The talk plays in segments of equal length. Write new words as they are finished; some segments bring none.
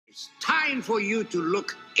It's time for you to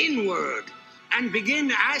look inward and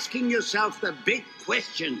begin asking yourself the big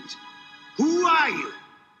questions. Who are you?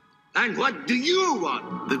 And what do you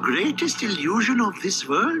want? The greatest illusion of this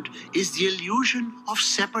world is the illusion of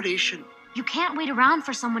separation. You can't wait around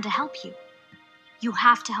for someone to help you. You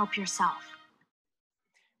have to help yourself.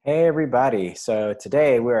 Hey everybody, so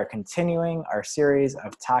today we are continuing our series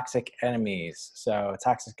of toxic enemies. So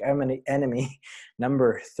toxic enemy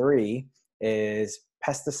number 3 is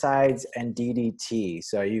pesticides and DDT.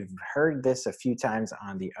 So you've heard this a few times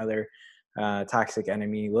on the other toxic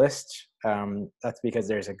enemy list. That's because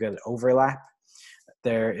there's a good overlap.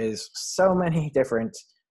 There is so many different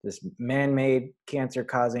man-made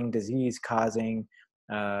cancer-causing, disease-causing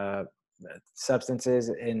substances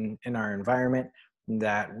in our environment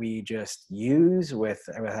that we just use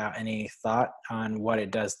without any thought on what it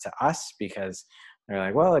does to us, because they're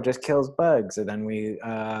like, well, it just kills bugs. And then we,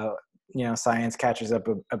 science catches up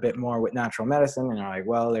a bit more with natural medicine, and they're like,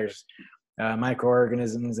 well, there's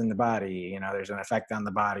microorganisms in the body. There's an effect on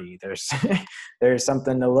the body. There's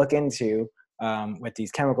something to look into with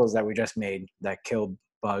these chemicals that we just made that kill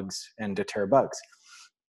bugs and deter bugs.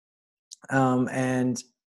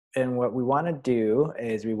 And what we want to do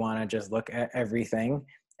is we want to just look at everything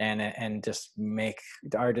and just make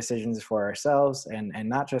our decisions for ourselves, and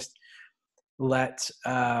not just let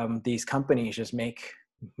these companies just make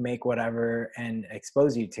whatever and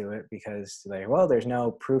expose you to it, because there's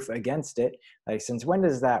no proof against it. Since when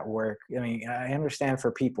does that work? I mean, I understand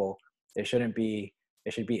for people, it should be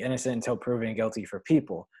innocent until proven guilty for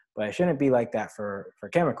people, but it shouldn't be like that for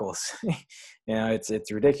chemicals.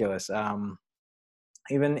 It's ridiculous.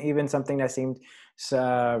 Even something that seemed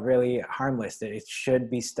really harmless, it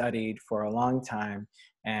should be studied for a long time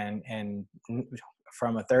and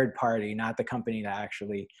from a third party, not the company that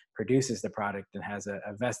actually produces the product and has a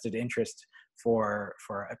vested interest for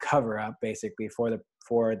a cover up, basically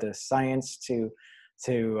for the science to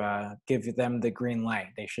give them the green light.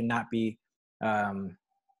 They should not be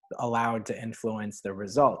allowed to influence the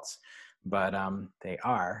results, but they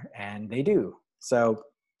are, and they do. So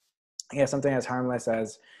yeah, something as harmless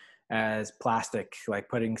as plastic, like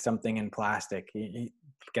putting something in plastic.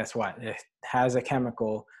 Guess what? It has a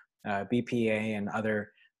chemical, BPA and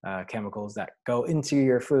other chemicals that go into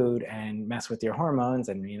your food and mess with your hormones.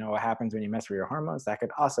 And you know what happens when you mess with your hormones? That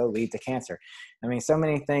could also lead to cancer. I mean, so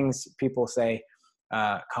many things people say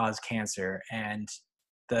cause cancer, and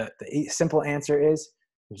the simple answer is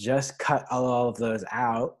just cut all of those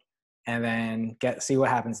out and then see what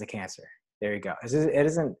happens to cancer. There you go. It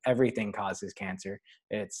isn't everything causes cancer.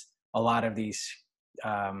 It's a lot of these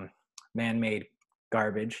man-made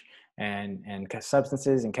garbage and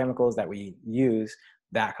substances and chemicals that we use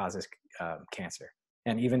that causes cancer.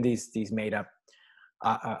 And even these made up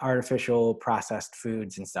artificial processed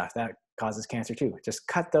foods and stuff, that causes cancer too. Just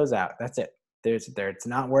cut those out. That's it. It's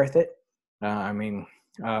not worth it.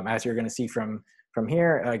 As you're going to see from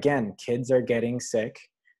here, again, kids are getting sick.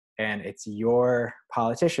 And it's your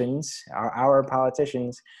politicians, our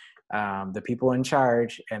politicians, the people in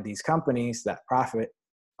charge, and these companies that profit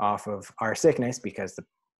off of our sickness, because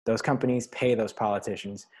those companies pay those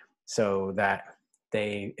politicians so that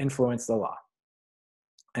they influence the law.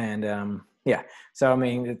 And so I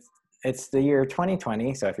mean, it's the year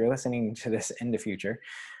 2020. So if you're listening to this in the future,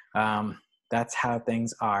 that's how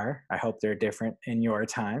things are. I hope they're different in your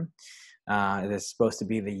time. It is supposed to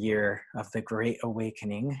be the year of the Great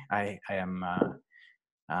Awakening. I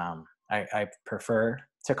prefer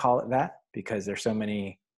to call it that, because there's so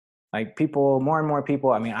many people, more and more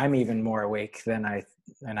people. I mean, I'm even more awake than I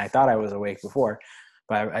thought I was awake before,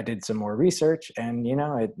 but I did some more research, and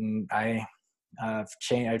I've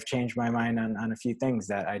changed my mind on a few things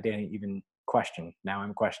that I didn't even question. Now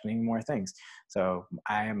I'm questioning more things. So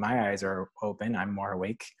my eyes are open. I'm more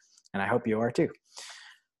awake, and I hope you are too.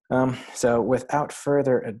 So without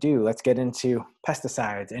further ado, let's get into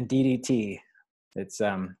pesticides and DDT. It's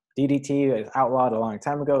DDT is outlawed a long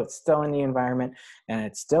time ago. It's still in the environment, and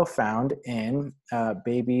it's still found in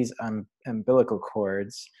babies' umbilical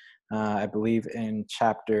cords. I believe in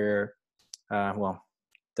chapter, it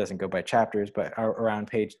doesn't go by chapters, but around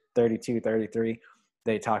page 32, 33,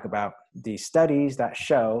 they talk about the studies that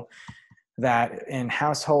show that in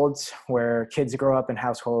households where kids grow up in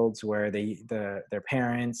households where their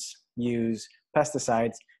parents use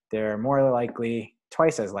pesticides, they're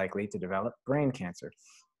twice as likely to develop brain cancer.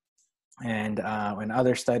 And in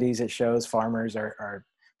other studies, it shows farmers are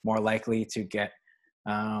more likely to get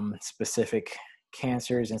specific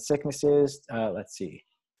cancers and sicknesses. Let's see,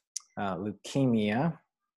 leukemia,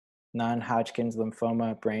 non-Hodgkin's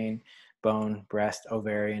lymphoma, brain bone, breast,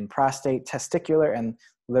 ovarian, prostate, testicular, and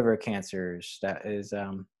liver cancers. That's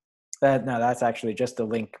actually just a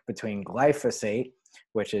link between glyphosate,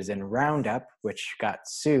 which is in Roundup, which got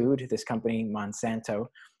sued, this company, Monsanto,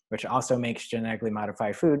 which also makes genetically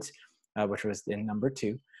modified foods, which was in number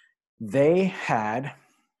 2. They had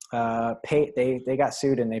they got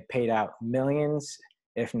sued and they paid out millions,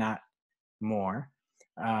 if not more,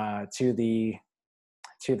 to the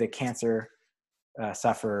cancer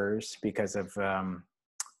sufferers because of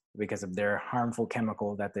their harmful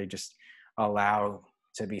chemical that they just allow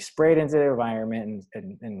to be sprayed into the environment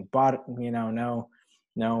and bought,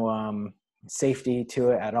 no safety to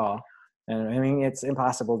it at all. And I mean, it's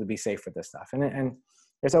impossible to be safe with this stuff. And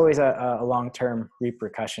there's always a long-term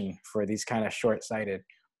repercussion for these kind of short-sighted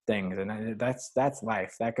things. And that's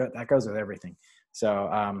life. That goes with everything. So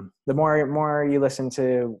the more you listen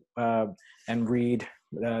to and read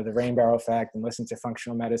the rain barrel effect and listen to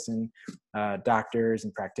functional medicine doctors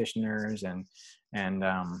and practitioners and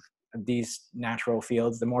these natural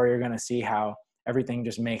fields, the more you're going to see how everything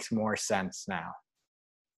just makes more sense now.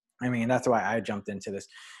 I mean, that's why I jumped into this,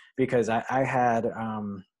 because I had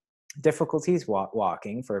difficulties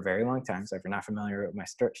walking for a very long time. So if you're not familiar with my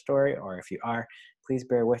story, or if you are, please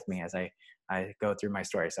bear with me as I go through my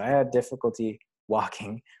story. So I had difficulty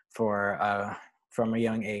walking from a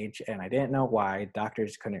young age, and I didn't know why.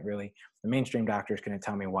 The mainstream doctors couldn't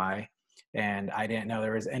tell me why. And I didn't know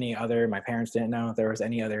there was any other, my parents didn't know if there was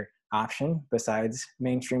any other option besides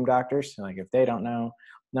mainstream doctors. Like, if they don't know,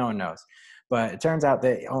 no one knows. But it turns out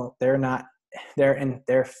that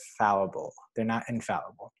they're fallible. They're not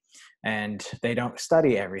infallible. And they don't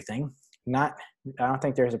study everything. I don't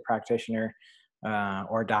think there's a practitioner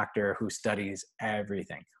or doctor who studies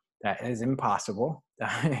everything. That is impossible.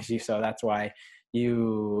 So that's why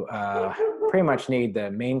you pretty much need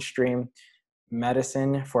the mainstream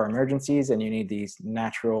medicine for emergencies, and you need these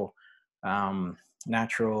natural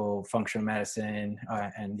functional medicine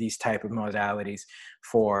and these type of modalities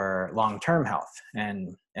for long-term health.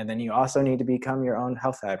 And then you also need to become your own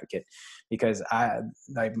health advocate, because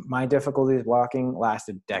my difficulties walking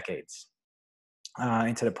lasted decades,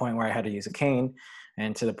 and to the point where I had to use a cane,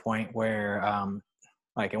 and to the point where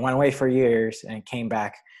it went away for years and it came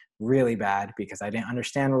back really bad because I didn't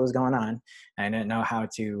understand what was going on. And I didn't know how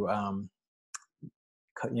to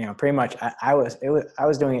pretty much I was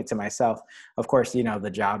doing it to myself. Of course,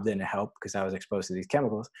 the job didn't help because I was exposed to these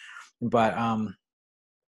chemicals, but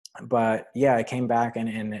yeah, I came back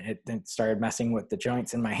and it started messing with the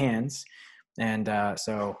joints in my hands. And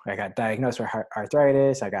so I got diagnosed with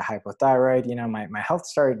arthritis. I got hypothyroid. My health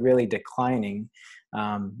started really declining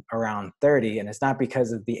around 30, and it's not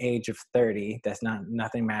because of the age of 30. That's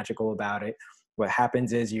nothing magical about it. What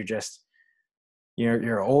happens is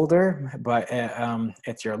you're older, but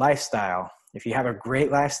it's your lifestyle. If you have a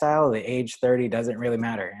great lifestyle, the age 30 doesn't really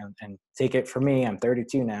matter. And take it from me, I'm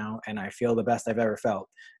 32 now, and I feel the best I've ever felt.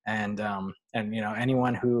 And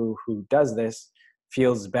anyone who does this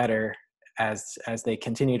feels better as they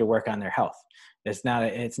continue to work on their health. Yes,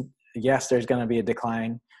 there's going to be a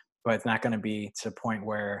decline, but it's not going to be to the point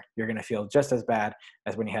where you're going to feel just as bad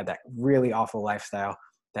as when you had that really awful lifestyle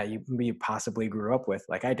that you possibly grew up with,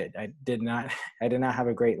 like I did. I did not have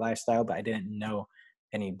a great lifestyle, but I didn't know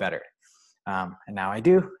any better. And now I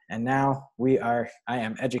do. And now I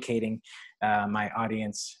am educating my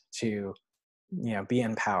audience to, be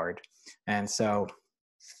empowered. And so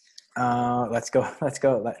let's go.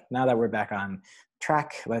 Now that we're back on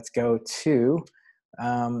track, let's go to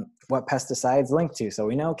what pesticides link to. So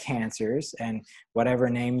we know cancers, and whatever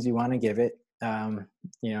names you want to give it. The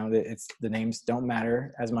names don't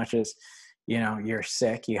matter as much as, you're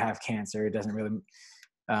sick, you have cancer. It doesn't really,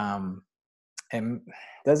 the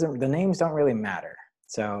names don't really matter.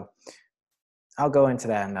 So I'll go into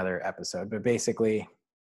that in another episode, but basically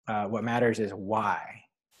what matters is why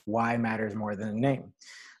matters more than the name.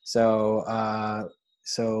 So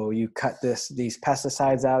you cut these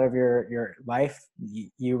pesticides out of your life,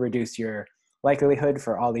 you reduce your likelihood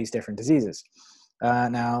for all these different diseases.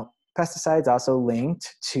 Now, pesticides also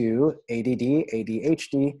linked to ADD,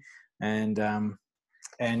 ADHD, and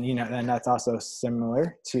that's also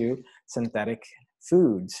similar to synthetic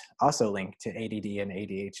foods, also linked to ADD and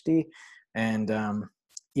ADHD, and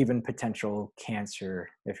even potential cancer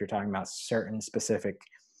if you're talking about certain specific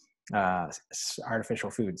artificial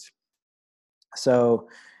foods. So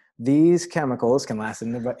these chemicals can last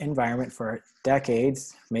in the environment for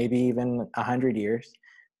decades, maybe even 100 years,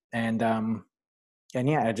 and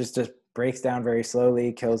yeah, it just breaks down very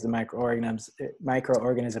slowly, kills the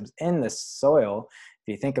microorganisms in the soil.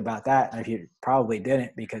 If you think about that, if you probably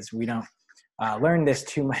didn't, because we don't learn this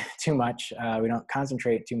too much. We don't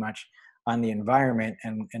concentrate too much on the environment,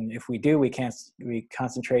 and if we do, we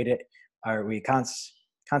concentrate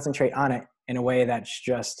on it in a way that's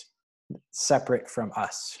just separate from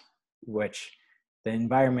us, which the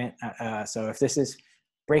environment. So if this is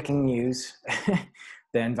breaking news,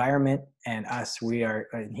 the environment and us, we are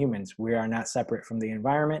humans. We are not separate from the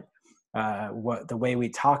environment. The way we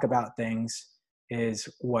talk about things is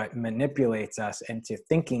what manipulates us into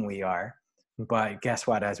thinking we are. But guess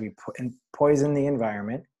what? As we poison the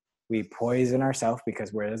environment, we poison ourselves,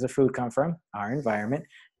 because where does the food come from? Our environment.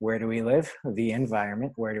 Where do we live? The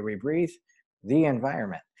environment. Where do we breathe? The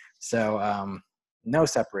environment. So no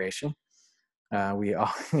separation. We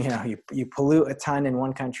all, you pollute a ton in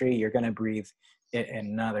one country, you're going to breathe it in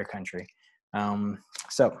another country.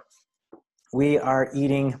 So we are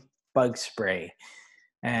eating bug spray,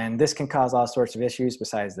 and this can cause all sorts of issues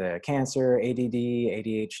besides the cancer, ADD,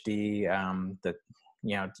 ADHD,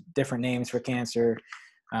 different names for cancer.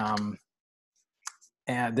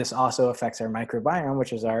 And this also affects our microbiome,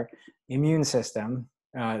 which is our immune system.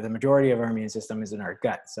 The majority of our immune system is in our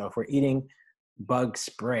gut. So if we're eating bug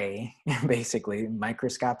spray, basically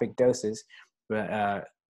microscopic doses,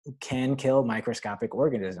 can kill microscopic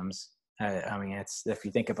organisms. If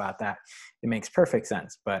you think about that, it makes perfect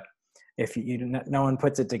sense. But if no one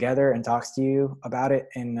puts it together and talks to you about it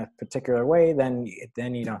in a particular way, then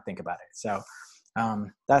you don't think about it. So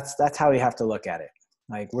that's how we have to look at it.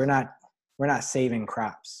 Like we're not saving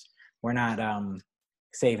crops. We're not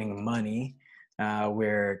saving money.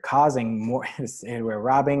 We're causing more. We're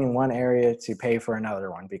robbing in one area to pay for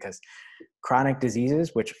another one, because chronic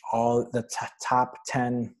diseases, which all the top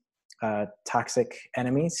 10 toxic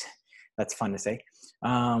enemies, that's fun to say,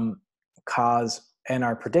 cause and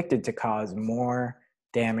are predicted to cause more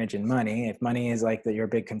damage and money, if money is like your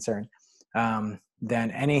big concern,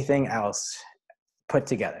 than anything else put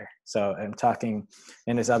together. So I'm talking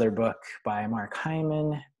in this other book by Mark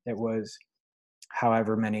Hyman, it was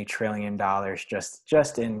however many $1 trillion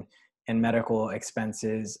just in medical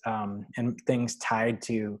expenses and things tied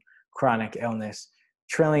to chronic illness,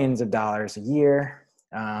 trillions of dollars a year.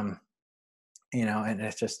 And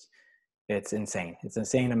it's insane. It's an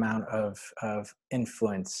insane amount of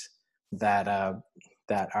influence that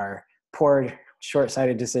our poor,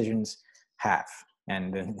 short-sighted decisions have.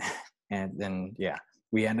 And then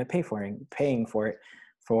we end up paying for it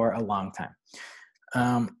for a long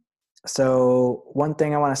time. So one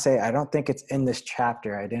thing I want to say, I don't think it's in this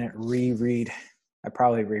chapter. I didn't reread. I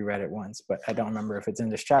probably reread it once, but I don't remember if it's in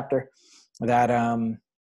this chapter, that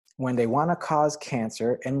when they want to cause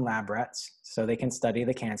cancer in lab rats, so they can study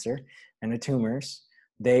the cancer and the tumors,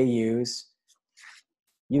 they use,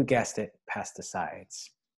 you guessed it, pesticides.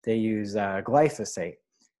 They use glyphosate,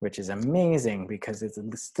 which is amazing because it's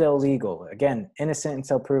still legal. Again, innocent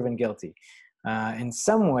until proven guilty. In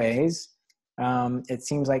some ways, it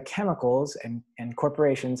seems like chemicals and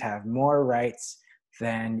corporations have more rights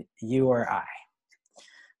than you or I.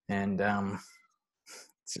 And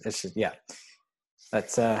it's just, yeah.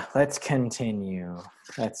 Let's continue.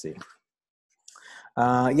 Let's see.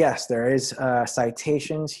 Yes, there is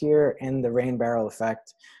citations here in the rain barrel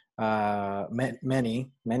effect.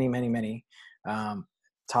 Many,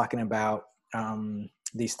 talking about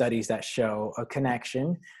these studies that show a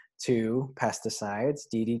connection to pesticides,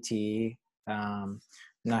 DDT. I'm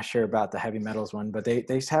not sure about the heavy metals one, but they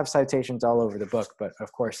have citations all over the book. But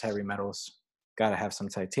of course, heavy metals got to have some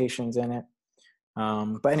citations in it.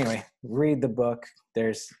 But anyway, read the book.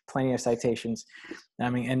 There's plenty of citations.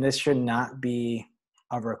 And this should not be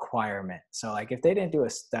a requirement. So like if they didn't do a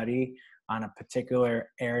study on a particular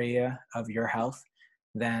area of your health,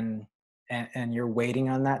 then, and you're waiting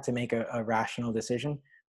on that to make a rational decision,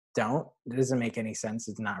 it doesn't make any sense.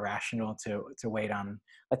 It's not rational to wait on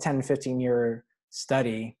a 10, 15 year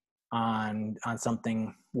study on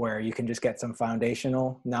something where you can just get some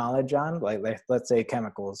foundational knowledge on, like let's say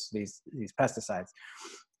chemicals, these pesticides.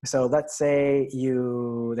 So let's say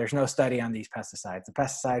there's no study on these pesticides. The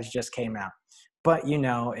pesticides just came out, but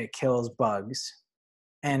it kills bugs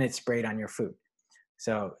and it's sprayed on your food.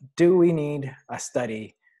 So do we need a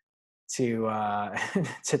study to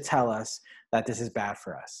tell us that this is bad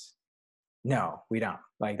for us? No, we don't.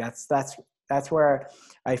 Like that's where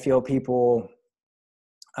I feel people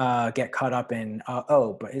get caught up in,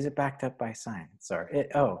 but is it backed up by science?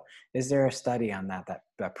 Or is there a study on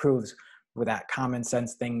that proves with that common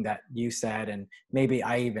sense thing that you said, and maybe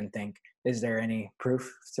I even think, is there any proof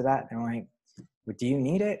to that? And I'm like, do you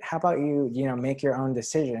need it? How about you make your own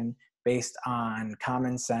decision based on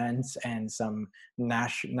common sense and some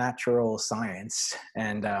natural science,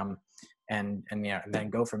 and then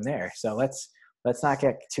go from there. So let's not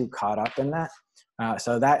get too caught up in that.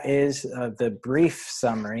 So that is the brief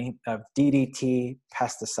summary of DDT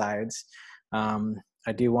pesticides.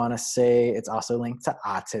 I do want to say it's also linked to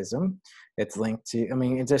autism. It's linked to,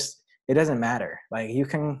 it doesn't matter. Like you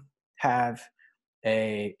can have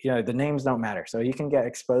the names don't matter. So you can get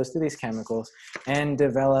exposed to these chemicals and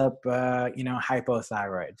develop,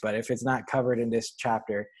 hypothyroid. But if it's not covered in this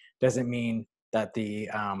chapter, doesn't mean that the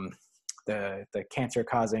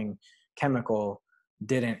cancer-causing chemical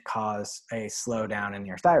didn't cause a slowdown in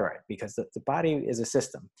your thyroid, because the body is a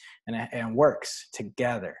system and works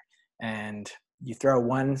together. And you throw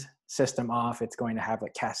one system off, it's going to have a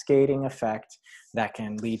cascading effect that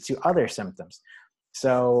can lead to other symptoms.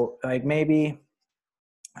 So like maybe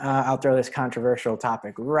I'll throw this controversial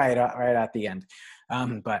topic right at the end.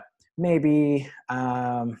 But maybe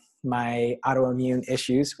my autoimmune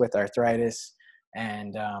issues with arthritis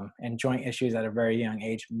and joint issues at a very young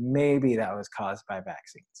age, maybe that was caused by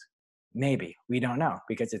vaccines. Maybe, we don't know,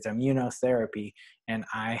 because it's immunotherapy and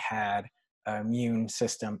I had immune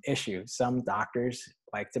system issues. Some doctors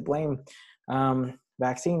like to blame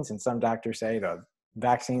vaccines, and some doctors say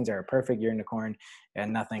vaccines are a perfect unicorn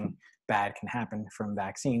and nothing bad can happen from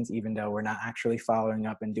vaccines, even though we're not actually following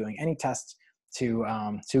up and doing any tests to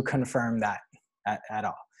confirm that at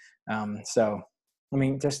all. So,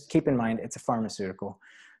 just keep in mind, it's a pharmaceutical.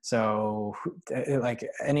 So like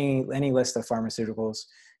any list of pharmaceuticals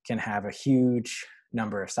can have a huge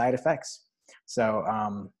number of side effects. So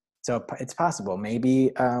it's possible.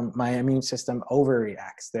 Maybe my immune system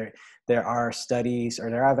overreacts. There are studies, or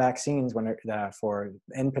there are vaccines for,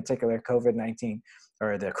 in particular, COVID-19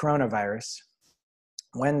 or the coronavirus.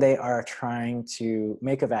 When they are trying to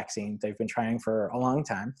make a vaccine, they've been trying for a long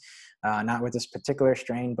time, not with this particular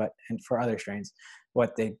strain, but for other strains.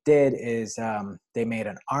 What they did is they made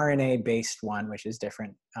an RNA-based one, which is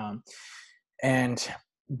different. And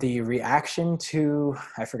the reaction to,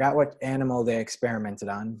 I forgot what animal they experimented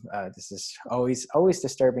on. This is always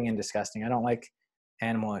disturbing and disgusting. I don't like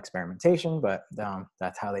animal experimentation, but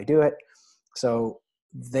that's how they do it. So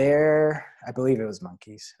I believe it was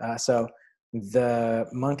monkeys. So the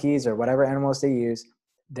monkeys, or whatever animals they use,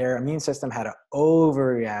 their immune system had an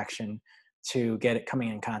overreaction to get it coming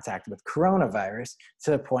in contact with coronavirus,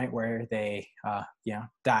 to the point where they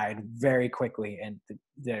died very quickly, and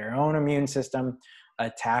their own immune system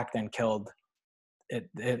attacked and killed it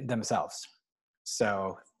themselves.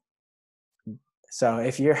 So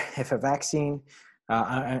if a vaccine,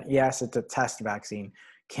 yes, it's a test vaccine,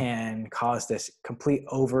 can cause this complete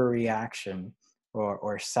overreaction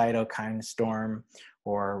or cytokine storm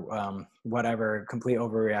or whatever, complete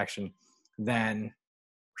overreaction, then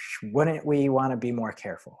wouldn't we want to be more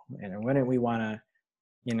careful? And wouldn't we want to,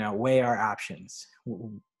 weigh our options?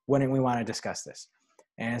 Wouldn't we want to discuss this?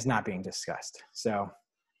 And it's not being discussed. So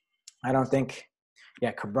I don't think,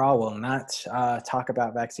 Cabral will not talk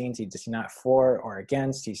about vaccines. He's not for or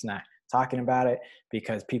against. He's not talking about it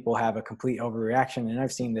because people have a complete overreaction. And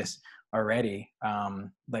I've seen this already.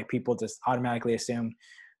 Like people just automatically assume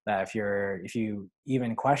that if you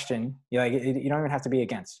even question, you don't even have to be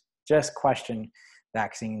against, just question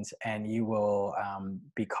vaccines and you will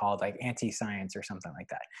be called like anti-science or something like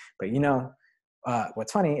that. But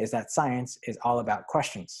what's funny is that science is all about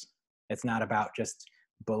questions. It's not about just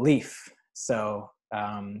belief. So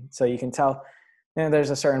you can tell, there's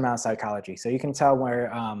a certain amount of psychology. So you can tell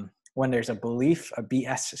where when there's a belief, a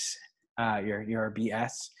BS, your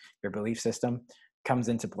BS, your belief system comes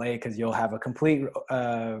into play, because you'll have a complete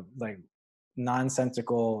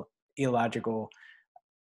nonsensical, illogical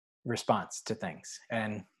response to things,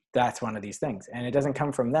 and that's one of these things. And it doesn't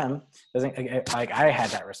come from them. Like I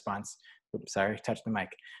had that response. Oops, sorry, touched the mic.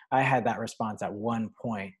 I had that response at one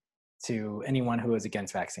point to anyone who was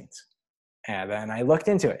against vaccines, and then I looked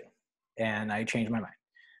into it and I changed my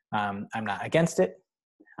mind. I'm not against it.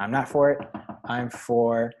 I'm not for it. I'm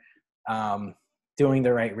for doing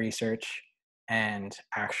the right research and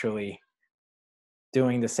actually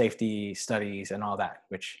doing the safety studies and all that,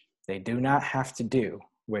 which they do not have to do,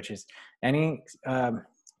 which is any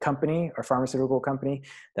company or pharmaceutical company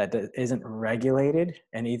that isn't regulated,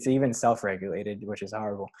 and it's even self-regulated, which is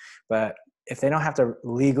horrible. But if they don't have to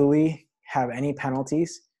legally have any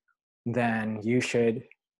penalties, then you should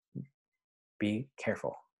be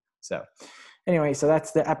careful. So anyway, so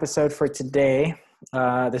that's the episode for today.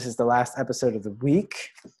 This is the last episode of the week.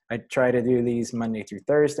 I try to do these Monday through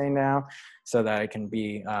Thursday now so that I can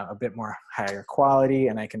be a bit more higher quality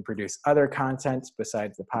and I can produce other content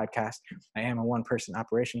besides the podcast. I am a one-person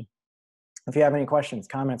operation. If you have any questions,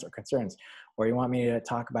 comments, or concerns, or you want me to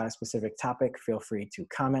talk about a specific topic, feel free to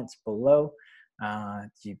comment below.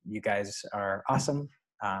 You guys are awesome.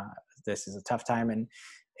 This is a tough time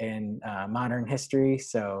in modern history,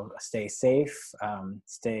 so stay safe,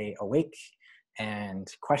 stay awake,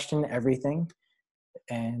 and question everything.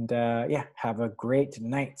 And yeah, have a great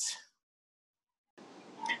night.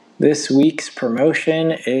 This week's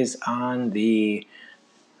promotion is on the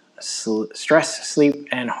stress, sleep,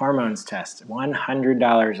 and hormones test.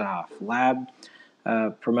 $100 off. Lab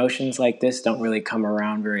promotions like this don't really come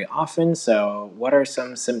around very often. So what are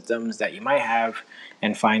some symptoms that you might have,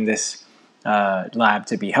 and find this lab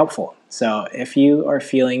to be helpful? So if you are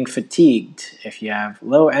feeling fatigued, if you have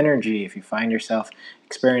low energy, if you find yourself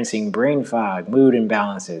experiencing brain fog, mood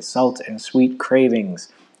imbalances, salt and sweet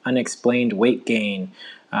cravings, unexplained weight gain,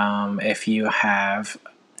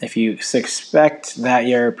 if you suspect that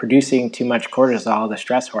you're producing too much cortisol, the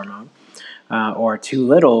stress hormone, or too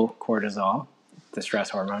little cortisol, the stress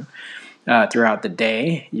hormone, throughout the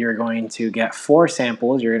day, you're going to get 4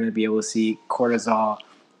 samples. You're going to be able to see cortisol,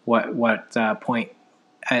 what point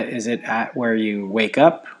is it at where you wake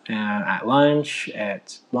up, at lunch,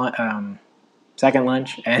 at second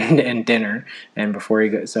lunch, and dinner, and before you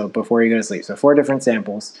go to sleep. So 4 different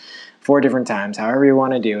samples, 4 different times, however you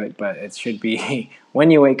want to do it, but it should be when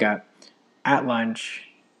you wake up, at lunch,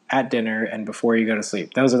 at dinner, and before you go to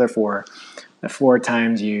sleep. Those are the 4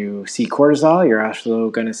 times you see cortisol. You're also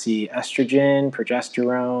going to see estrogen,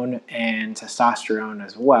 progesterone, and testosterone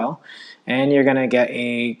as well. And you're going to get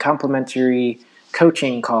a complimentary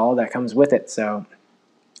coaching call that comes with it. So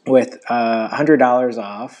with $100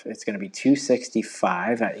 off, it's going to be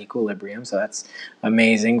 $265 at Equilibrium. So that's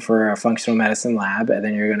amazing for a functional medicine lab. And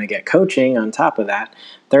then you're going to get coaching on top of that.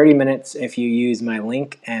 30 minutes if you use my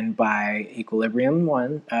link and buy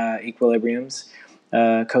Equilibrium's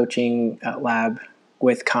coaching lab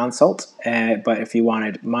with consult. But if you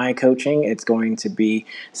wanted my coaching, it's going to be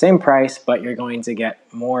same price, but you're going to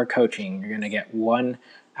get more coaching. You're going to get 1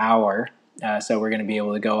 hour. So we're going to be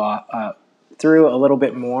able to go through a little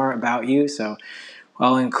bit more about you. So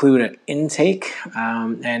I'll include an intake,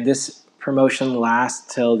 and this promotion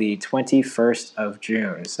lasts till the 21st of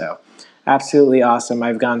June. So absolutely awesome.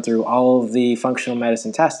 I've gone through all of the functional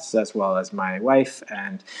medicine tests, as well as my wife,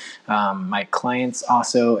 and my clients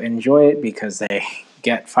also enjoy it because they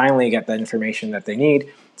finally get the information that they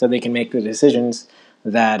need, so they can make the decisions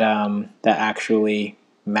that actually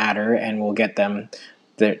matter and will get them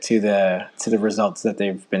to the results that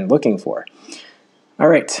they've been looking for. All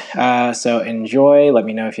right, so enjoy. Let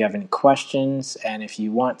me know if you have any questions, and if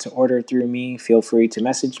you want to order through me, feel free to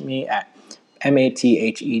message me at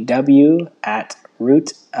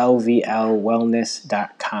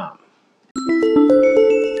mathew@rootlvlwellness.com.